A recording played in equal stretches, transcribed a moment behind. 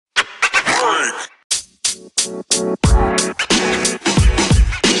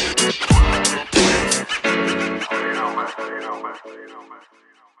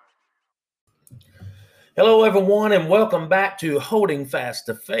Hello, everyone, and welcome back to Holding Fast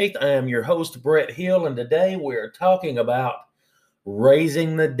to Faith. I am your host, Brett Hill, and today we're talking about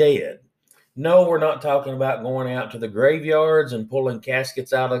raising the dead. No, we're not talking about going out to the graveyards and pulling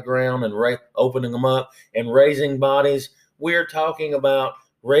caskets out of the ground and opening them up and raising bodies. We're talking about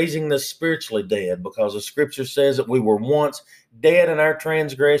raising the spiritually dead, because the scripture says that we were once dead in our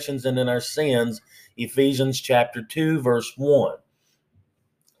transgressions and in our sins, Ephesians chapter 2, verse 1.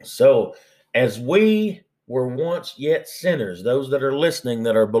 So, as we were once yet sinners, those that are listening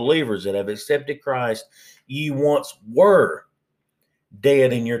that are believers that have accepted Christ, you once were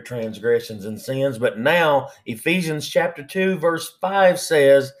dead in your transgressions and sins. But now, Ephesians chapter 2, verse 5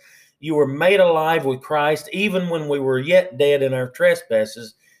 says, you were made alive with Christ even when we were yet dead in our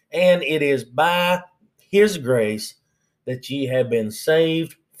trespasses, and it is by his grace that ye have been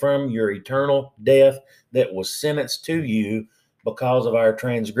saved from your eternal death that was sentenced to you because of our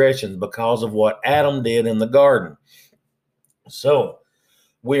transgressions, because of what Adam did in the garden. So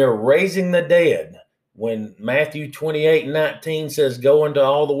we are raising the dead. When Matthew 28:19 says, go into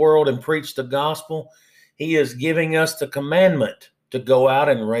all the world and preach the gospel, he is giving us the commandment to go out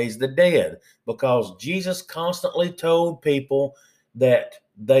and raise the dead, because Jesus constantly told people that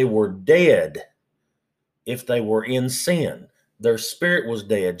they were dead if they were in sin. Their spirit was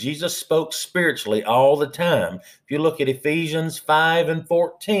dead. Jesus spoke spiritually all the time. If you look at Ephesians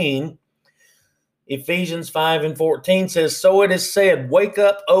 5:14, Ephesians 5:14 says, so it is said, wake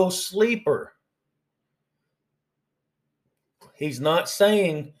up, O sleeper. He's not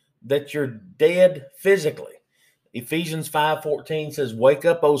saying that you're dead physically. Ephesians 5:14 says, wake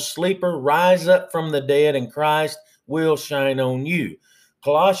up, O sleeper, rise up from the dead, and Christ will shine on you.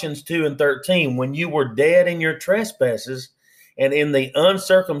 Colossians 2:13, when you were dead in your trespasses and in the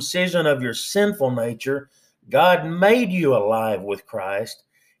uncircumcision of your sinful nature, God made you alive with Christ,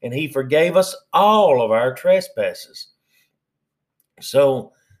 and he forgave us all of our trespasses.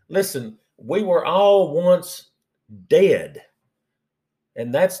 So, listen, we were all once dead.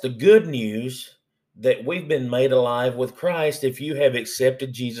 And that's the good news, that we've been made alive with Christ if you have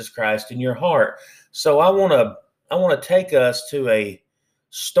accepted Jesus Christ in your heart. So I want to take us to a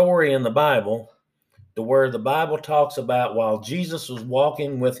story in the Bible, to where the Bible talks about while Jesus was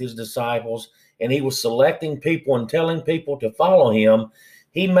walking with his disciples and he was selecting people and telling people to follow him,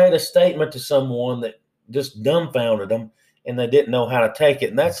 he made a statement to someone that just dumbfounded them, and they didn't know how to take it.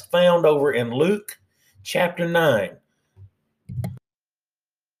 And that's found over in Luke chapter 9.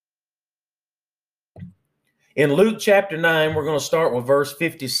 In Luke chapter 9, we're going to start with verse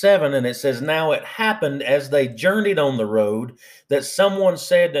 57, and it says, now it happened as they journeyed on the road that someone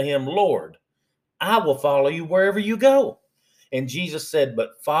said to him, Lord, I will follow you wherever you go. And Jesus said,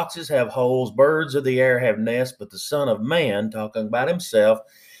 but foxes have holes, birds of the air have nests, but the Son of Man, talking about himself,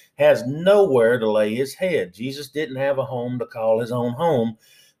 has nowhere to lay his head. Jesus didn't have a home to call his own home,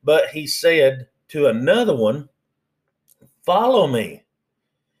 but he said to another one, follow me.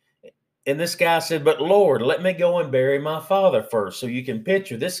 And this guy said, but Lord, let me go and bury my father first. So you can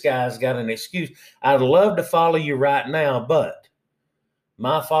picture this guy's got an excuse. I'd love to follow you right now, but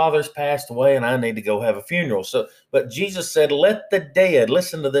my father's passed away and I need to go have a funeral. So, but Jesus said, let the dead,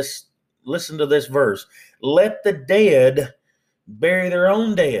 listen to this verse, let the dead bury their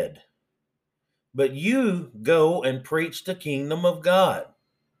own dead, but you go and preach the kingdom of God.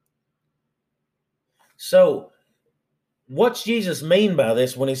 So, what's Jesus mean by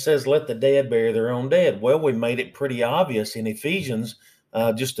this when he says, let the dead bury their own dead? Well, we made it pretty obvious in Ephesians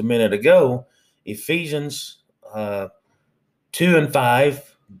just a minute ago. Ephesians 2:5,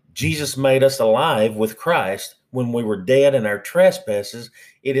 Jesus made us alive with Christ when we were dead in our trespasses.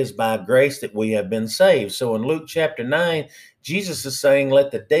 It is by grace that we have been saved. So in Luke chapter 9, Jesus is saying,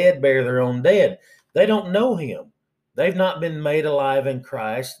 let the dead bury their own dead. They don't know him. They've not been made alive in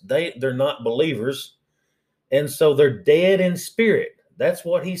Christ. They're not believers. And so they're dead in spirit. That's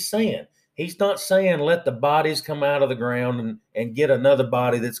what he's saying. He's not saying let the bodies come out of the ground and get another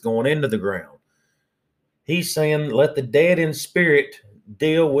body that's going into the ground. He's saying let the dead in spirit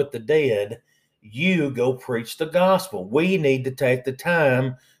deal with the dead. You go preach the gospel. We need to take the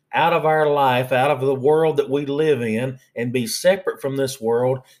time out of our life, out of the world that we live in, and be separate from this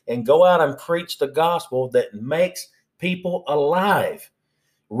world and go out and preach the gospel that makes people alive.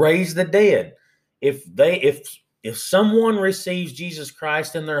 Raise the dead. If someone receives Jesus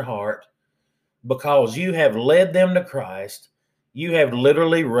Christ in their heart because you have led them to Christ, you have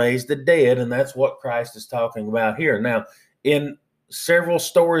literally raised the dead, and that's what Christ is talking about here. Now, in several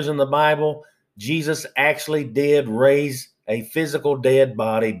stories in the Bible, Jesus actually did raise a physical dead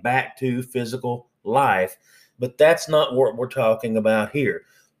body back to physical life, but that's not what we're talking about here.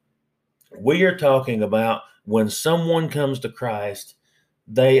 We are talking about when someone comes to Christ,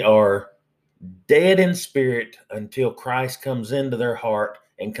 they are dead in spirit until Christ comes into their heart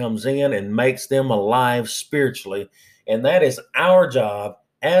and comes in and makes them alive spiritually. And that is our job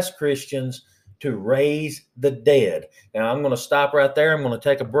as Christians, to raise the dead. Now, I'm going to stop right there. I'm going to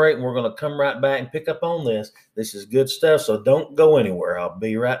take a break, and we're going to come right back and pick up on this. This is good stuff, so don't go anywhere. I'll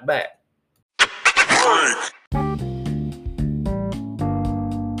be right back.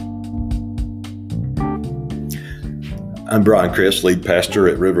 I'm Brian Chris, lead pastor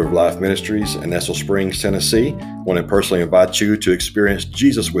at River of Life Ministries in Estill Springs, Tennessee. I want to personally invite you to experience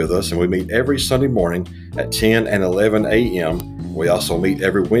Jesus with us, and we meet every Sunday morning at 10 and 11 a.m. We also meet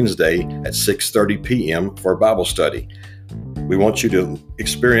every Wednesday at 6:30 p.m. for a Bible study. We want you to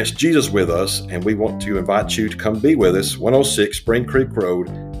experience Jesus with us, and we want to invite you to come be with us, 106 Spring Creek Road,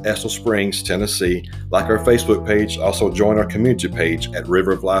 Estill Springs, Tennessee. Like our Facebook page, also join our community page at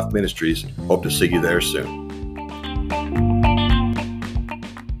River of Life Ministries. Hope to see you there soon.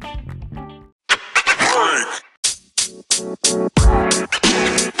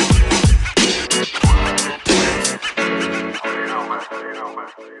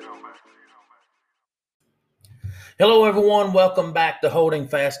 Hello, everyone. Welcome back to Holding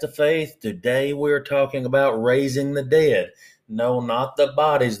Fast to Faith. Today, we're talking about raising the dead. No, not the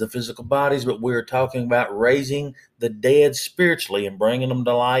bodies, the physical bodies, but we're talking about raising the dead spiritually and bringing them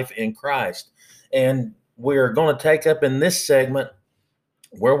to life in Christ. And we're going to take up in this segment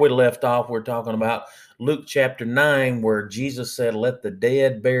where we left off. We're talking about Luke chapter 9, where Jesus said, "Let the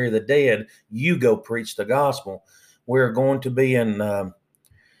dead bury the dead. You go preach the gospel." We're going to be in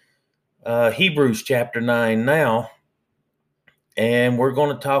Hebrews chapter 9 now, and we're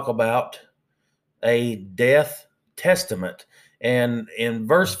going to talk about a death testament. And in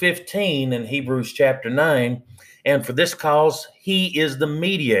verse 15 in Hebrews chapter 9, "And for this cause he is the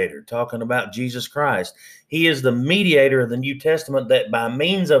mediator," talking about Jesus Christ. He is the mediator of the New Testament, that by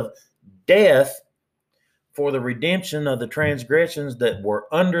means of death, for the redemption of the transgressions that were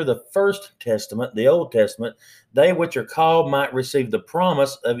under the first testament, the Old Testament, they which are called might receive the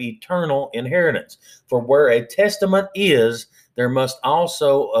promise of eternal inheritance. For where a testament is, there must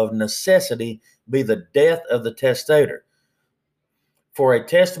also of necessity be the death of the testator. For a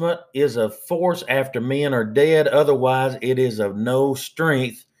testament is of force after men are dead, otherwise it is of no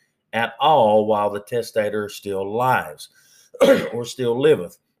strength at all while the testator still lives or still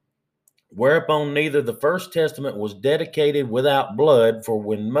liveth. Whereupon neither the first testament was dedicated without blood, for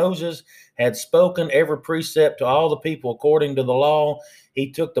when Moses had spoken every precept to all the people according to the law, he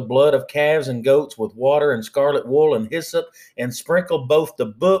took the blood of calves and goats with water and scarlet wool and hyssop, and sprinkled both the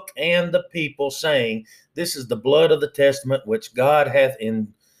book and the people, saying, "This is the blood of the testament which God hath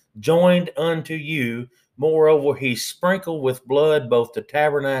enjoined unto you." Moreover, he sprinkled with blood both the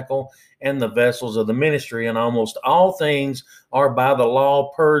tabernacle and the vessels of the ministry, and almost all things are by the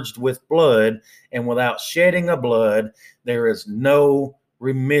law purged with blood, and without shedding of blood there is no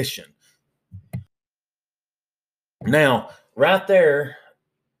remission. Now, right there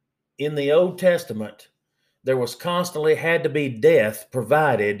in the Old Testament, there was constantly had to be death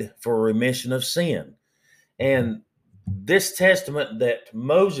provided for remission of sin. And this testament that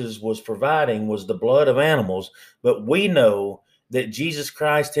Moses was providing was the blood of animals, but we know that Jesus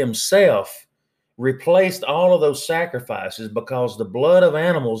Christ himself replaced all of those sacrifices, because the blood of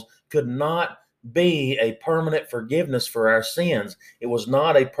animals could not be a permanent forgiveness for our sins. It was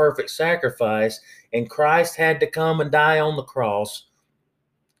not a perfect sacrifice, and Christ had to come and die on the cross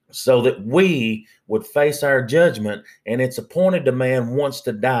so that we would face our judgment. And it's appointed to man once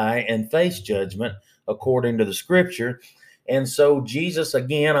to die and face judgment according to the scripture. And so Jesus,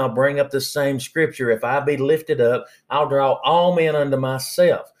 again, I'll bring up the same scripture: "If I be lifted up, I'll draw all men unto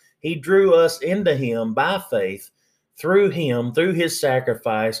myself." He drew us into him by faith. Through him, through his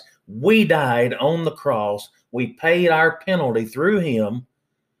sacrifice, we died on the cross. We paid our penalty through him,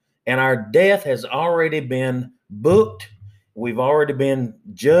 and our death has already been booked. We've already been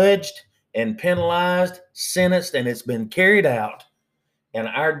judged and penalized, sentenced, and it's been carried out. And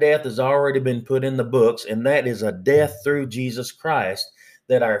our death has already been put in the books, and that is a death through Jesus Christ,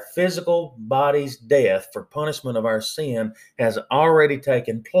 that our physical body's death for punishment of our sin has already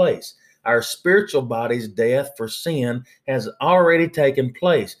taken place. Our spiritual body's death for sin has already taken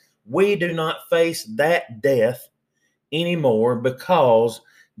place. We do not face that death anymore, because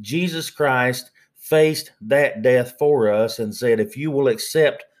Jesus Christ faced that death for us and said, "If you will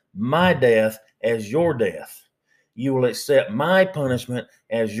accept my death as your death, you will accept my punishment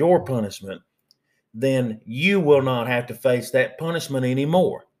as your punishment, then you will not have to face that punishment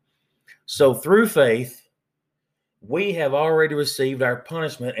anymore. So through faith, we have already received our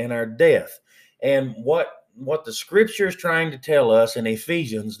punishment and our death. And what the scripture is trying to tell us in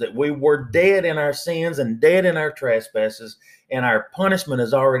Ephesians, that we were dead in our sins and dead in our trespasses, and our punishment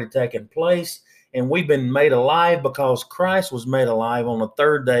has already taken place, and we've been made alive because Christ was made alive on the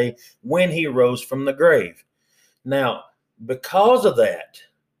third day when he rose from the grave. Now, because of that,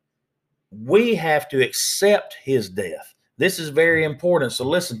 we have to accept his death. This is very important, so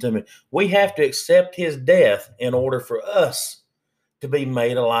listen to me. We have to accept his death in order for us to be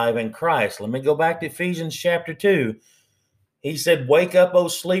made alive in Christ. Let me go back to Ephesians chapter 2. He said, "Wake up, O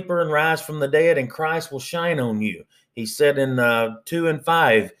sleeper, and rise from the dead, and Christ will shine on you." He said in 2 and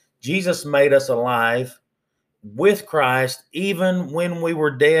 5, Jesus made us alive with Christ even when we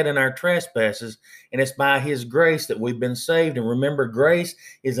were dead in our trespasses, and it's by his grace that we've been saved. And remember, grace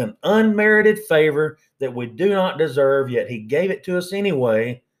is an unmerited favor that we do not deserve, yet he gave it to us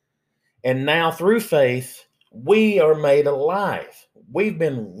anyway. And now through faith, we are made alive. We've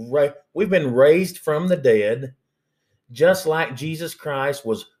been raised from the dead, just like Jesus Christ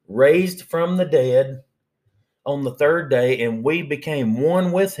was raised from the dead on the third day, and we became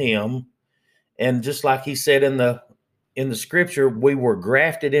one with him. And just like he said in the scripture, we were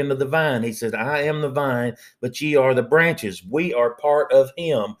grafted into the vine. He said, "I am the vine, but ye are the branches." We are part of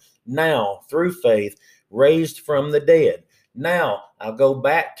him now through faith, raised from the dead. Now, I'll go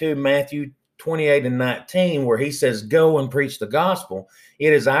back to Matthew 28 and 19, where he says, "Go and preach the gospel."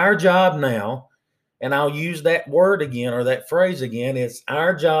 It is our job now, and I'll use that word again, or that phrase again. It's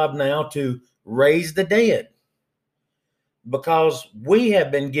our job now to raise the dead, because we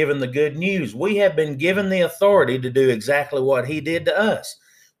have been given the good news. We have been given the authority to do exactly what he did to us.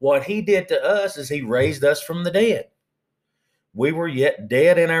 What he did to us is he raised us from the dead. We were yet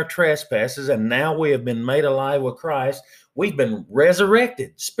dead in our trespasses, and now we have been made alive with Christ. We've been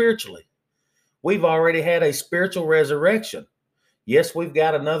resurrected spiritually. We've already had a spiritual resurrection. Yes, we've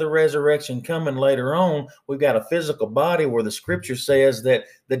got another resurrection coming later on. We've got a physical body where the scripture says that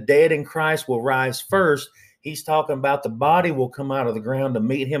the dead in Christ will rise first. He's talking about the body will come out of the ground to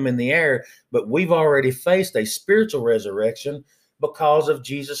meet him in the air, but we've already faced a spiritual resurrection because of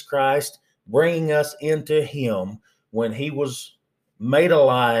Jesus Christ bringing us into him when he was made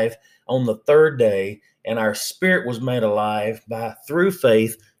alive on the third day, and our spirit was made alive through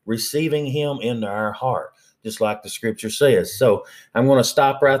faith, receiving him into our heart, just like the scripture says. So I'm going to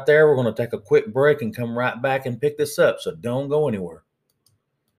stop right there. We're going to take a quick break and come right back and pick this up. So don't go anywhere.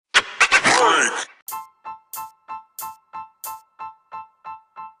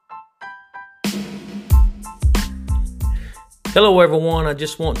 Hello, everyone. I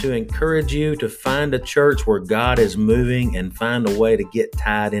just want to encourage you to find a church where God is moving and find a way to get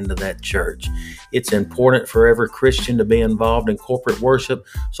tied into that church. It's important for every Christian to be involved in corporate worship.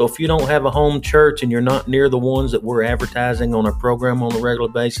 So if you don't have a home church and you're not near the ones that we're advertising on our program on a regular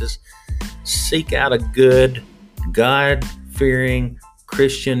basis, seek out a good, God-fearing,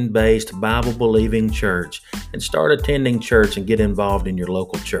 Christian-based, Bible-believing church and start attending church and get involved in your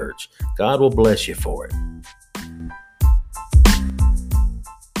local church. God will bless you for it.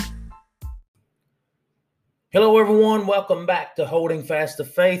 Hello, everyone. Welcome back to Holding Fast to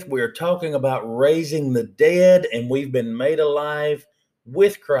Faith. We're talking about raising the dead, and we've been made alive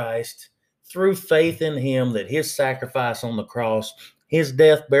with Christ through faith in him, that his sacrifice on the cross, his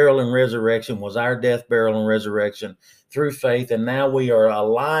death, burial, and resurrection was our death, burial, and resurrection through faith, and now we are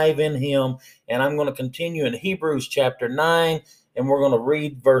alive in him. And I'm going to continue in Hebrews chapter 9, and we're going to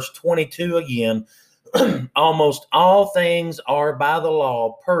read verse 22 again. Almost all things are by the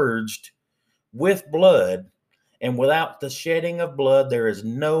law purged with blood, and without the shedding of blood, there is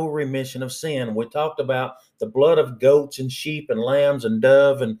no remission of sin. We talked about the blood of goats and sheep and lambs and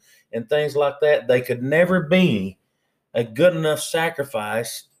dove and things like that. They could never be a good enough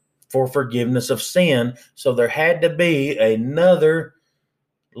sacrifice for forgiveness of sin. So there had to be another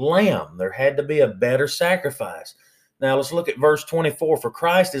lamb. There had to be a better sacrifice. Now let's look at verse 24. For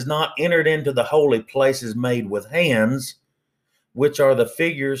Christ is not entered into the holy places made with hands, which are the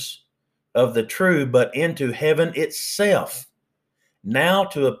figures of the true, but into heaven itself, now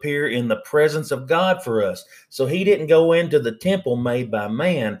to appear in the presence of God for us. So he didn't go into the temple made by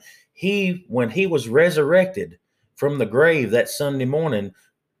man. When he was resurrected from the grave that Sunday morning,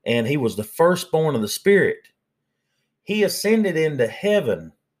 and he was the firstborn of the Spirit, he ascended into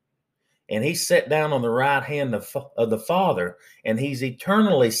heaven, and he sat down on the right hand of the Father, and he's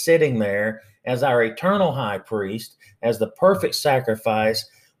eternally sitting there as our eternal high priest, as the perfect sacrifice,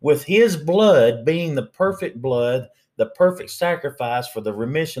 with his blood being the perfect blood the perfect sacrifice for the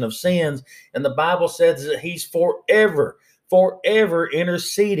remission of sins. And the Bible says that he's forever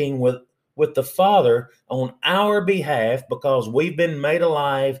interceding with the Father on our behalf, because we've been made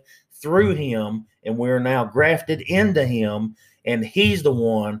alive through him, and we're now grafted into him. And he's the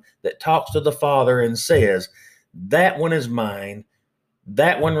one that talks to the Father and says, that one is mine.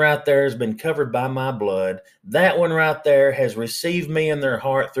 That one right there has been covered by my blood. That one right there has received me in their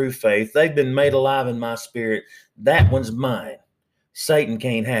heart through faith. They've been made alive in my spirit. That one's mine. Satan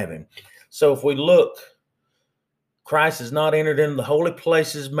can't have him. So if we look, Christ has not entered into the holy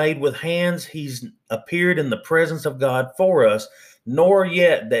places made with hands. He's appeared in the presence of God for us, nor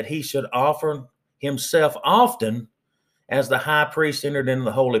yet that he should offer himself often, as the high priest entered into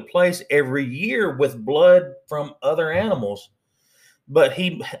the holy place every year with blood from other animals. But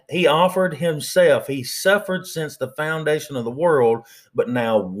he offered himself. He suffered since the foundation of the world. But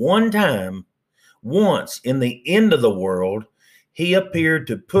now one time, once in the end of the world, he appeared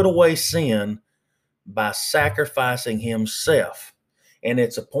to put away sin by sacrificing himself. And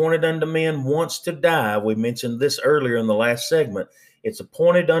it's appointed unto men once to die. We mentioned this earlier in the last segment. It's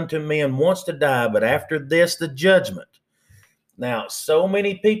appointed unto men once to die, but after this, the judgment. Now, so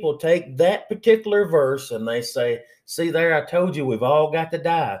many people take that particular verse and they say, see there, I told you we've all got to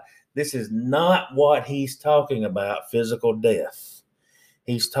die. This is not what he's talking about, physical death.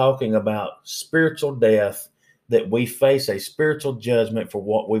 He's talking about spiritual death, that we face a spiritual judgment for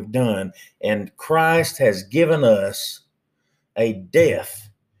what we've done. And Christ has given us a death.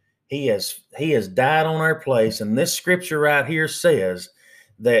 He has died on our place. And this scripture right here says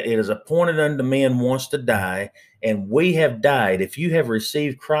that it is appointed unto men once to die, and we have died. If you have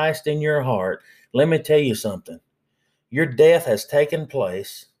received Christ in your heart, let me tell you something. Your death has taken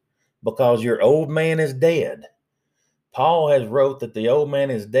place because your old man is dead. Paul has wrote that the old man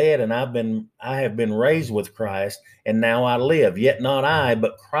is dead, and I have been raised with Christ, and now I live. Yet not I,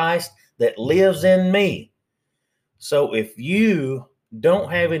 but Christ that lives in me. So if you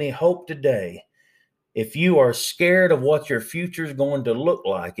don't have any hope today, if you are scared of what your future is going to look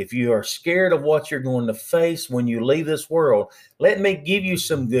like, if you are scared of what you're going to face when you leave this world, let me give you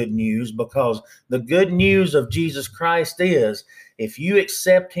some good news, because the good news of Jesus Christ is, if you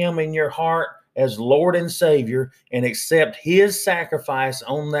accept him in your heart as Lord and Savior and accept his sacrifice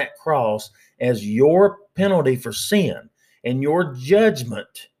on that cross as your penalty for sin and your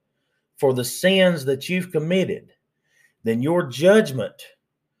judgment for the sins that you've committed, then your judgment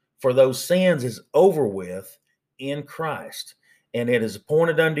for those sins is over with in Christ. And it is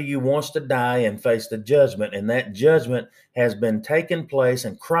appointed unto you once to die and face the judgment. And that judgment has been taken place,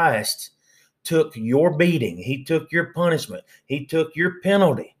 and Christ took your beating. He took your punishment. He took your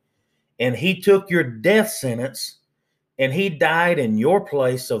penalty. And he took your death sentence, and he died in your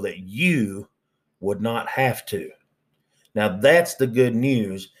place so that you would not have to. Now that's the good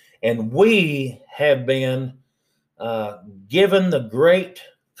news. And we have been given the great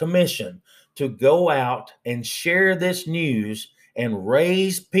commission to go out and share this news and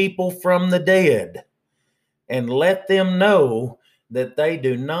raise people from the dead and let them know that they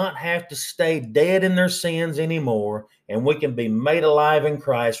do not have to stay dead in their sins anymore, and we can be made alive in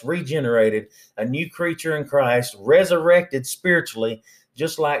Christ, regenerated, a new creature in Christ, resurrected spiritually,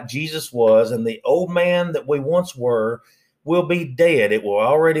 just like Jesus was. And the old man that we once were will be dead. It will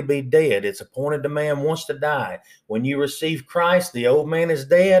already be dead. It's appointed to man once to die. When you receive Christ, the old man is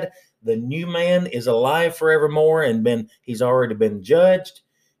dead. The new man is alive forevermore, and he's already been judged.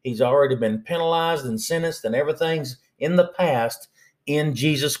 He's already been penalized and sentenced, and everything's in the past in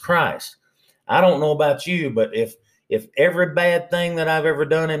Jesus Christ. I don't know about you, but if every bad thing that I've ever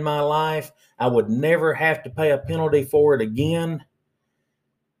done in my life, I would never have to pay a penalty for it again,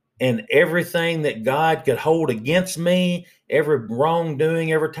 and everything that God could hold against me, every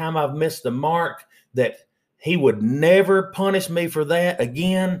wrongdoing, every time I've missed the mark, that he would never punish me for that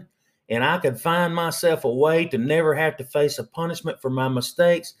again, and I could find myself a way to never have to face a punishment for my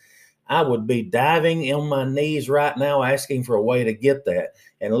mistakes, I would be diving on my knees right now asking for a way to get that.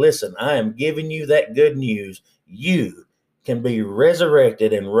 And listen, I am giving you that good news. You can be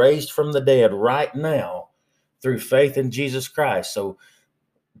resurrected and raised from the dead right now through faith in Jesus Christ. So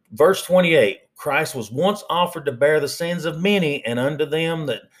verse 28, Christ was once offered to bear the sins of many, and unto them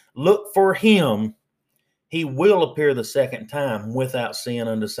that look for him, he will appear the second time without sin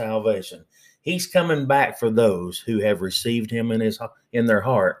unto salvation. He's coming back for those who have received him in their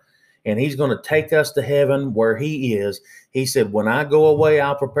heart. And he's going to take us to heaven where he is. He said, when I go away,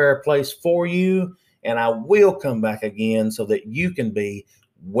 I'll prepare a place for you, and I will come back again so that you can be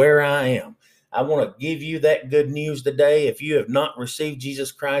where I am. I want to give you that good news today. If you have not received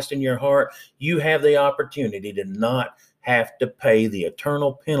Jesus Christ in your heart, you have the opportunity to not have to pay the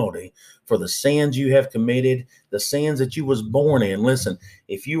eternal penalty for the sins you have committed, the sins that you was born in. Listen,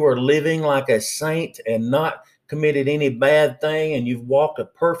 if you are living like a saint and not committed any bad thing and you've walked a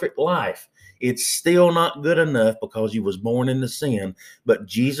perfect life, it's still not good enough because you was born into sin. But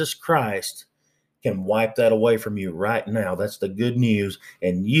Jesus Christ can wipe that away from you right now. That's the good news.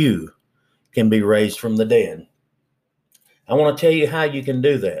 And you can be raised from the dead. I want to tell you how you can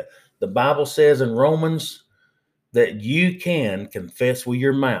do that. The Bible says in Romans that you can confess with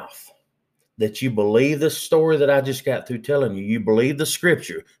your mouth, that you believe the story that I just got through telling you. You believe the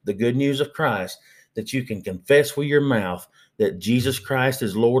scripture, the good news of Christ, that you can confess with your mouth that Jesus Christ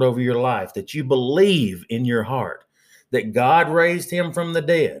is Lord over your life, that you believe in your heart that God raised him from the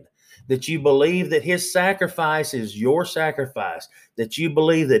dead, that you believe that his sacrifice is your sacrifice, that you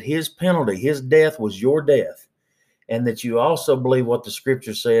believe that his penalty, his death was your death, and that you also believe what the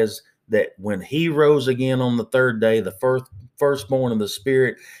scripture says, that when he rose again on the third day, the firstborn of the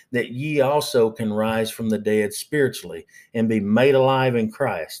Spirit, that ye also can rise from the dead spiritually and be made alive in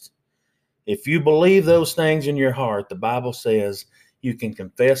Christ. If you believe those things in your heart, the Bible says you can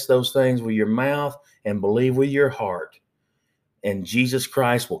confess those things with your mouth and believe with your heart, and Jesus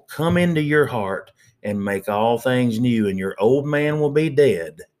Christ will come into your heart and make all things new, and your old man will be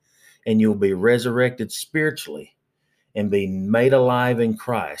dead, and you'll be resurrected spiritually and be made alive in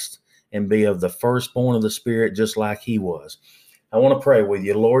Christ and be of the firstborn of the Spirit just like he was. I want to pray with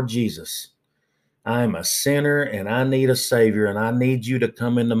you. Lord Jesus, I am a sinner and I need a Savior, and I need you to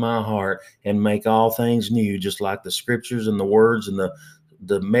come into my heart and make all things new, just like the scriptures and the words and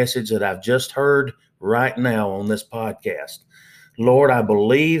the message that I've just heard right now on this podcast. Lord, I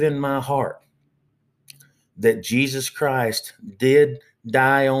believe in my heart that Jesus Christ did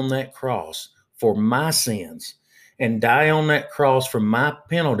die on that cross for my sins and die on that cross for my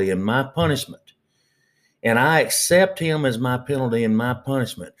penalty and my punishment. And I accept him as my penalty and my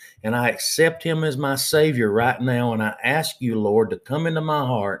punishment. And I accept him as my Savior right now. And I ask you, Lord, to come into my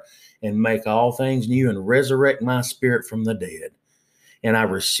heart and make all things new and resurrect my spirit from the dead. And I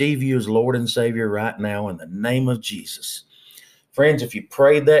receive you as Lord and Savior right now in the name of Jesus. Friends, if you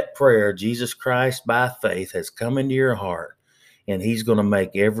prayed that prayer, Jesus Christ by faith has come into your heart, and he's going to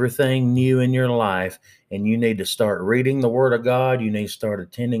make everything new in your life. And you need to start reading the Word of God. You need to start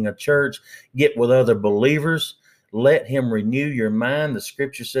attending a church. Get with other believers. Let him renew your mind. The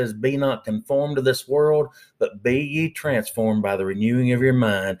scripture says, be not conformed to this world, but be ye transformed by the renewing of your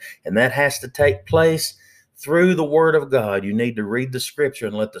mind. And that has to take place through the Word of God. You need to read the scripture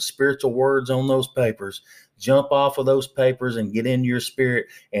and let the spiritual words on those papers jump off of those papers and get into your spirit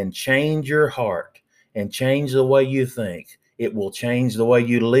and change your heart and change the way you think. It will change the way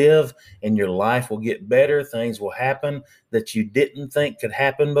you live, and your life will get better. Things will happen that you didn't think could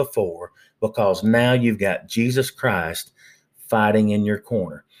happen before, because now you've got Jesus Christ fighting in your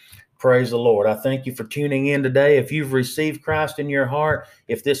corner. Praise the Lord. I thank you for tuning in today. If you've received Christ in your heart,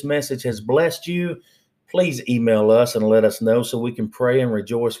 if this message has blessed you, please email us and let us know so we can pray and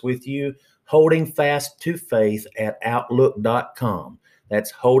rejoice with you. holdingfasttofaith@outlook.com.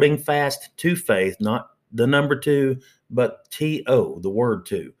 That's holdingfasttofaith, not the number 2, but T-O, the word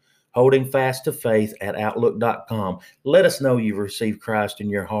 2. holdingfasttofaith@outlook.com. Let us know you've received Christ in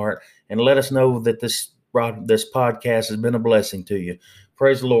your heart, and let us know that this podcast has been a blessing to you.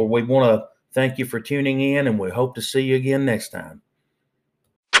 Praise the Lord. We want to thank you for tuning in, and we hope to see you again next time.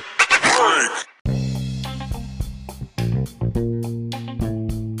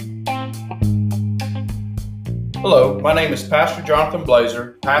 Hello, my name is Pastor Jonathan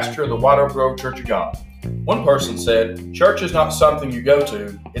Blazer, pastor of the White Oak Grove Church of God. One person said, church is not something you go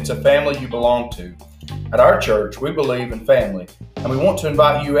to, it's a family you belong to. At our church, we believe in family, and we want to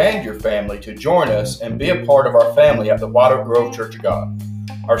invite you and your family to join us and be a part of our family at the White Oak Grove Church of God.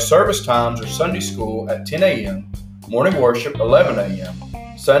 Our service times are Sunday school at 10 a.m., morning worship 11 a.m.,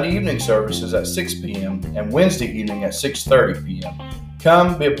 Sunday evening services at 6 p.m., and Wednesday evening at 6:30 p.m.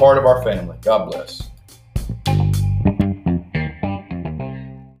 Come be a part of our family. God bless.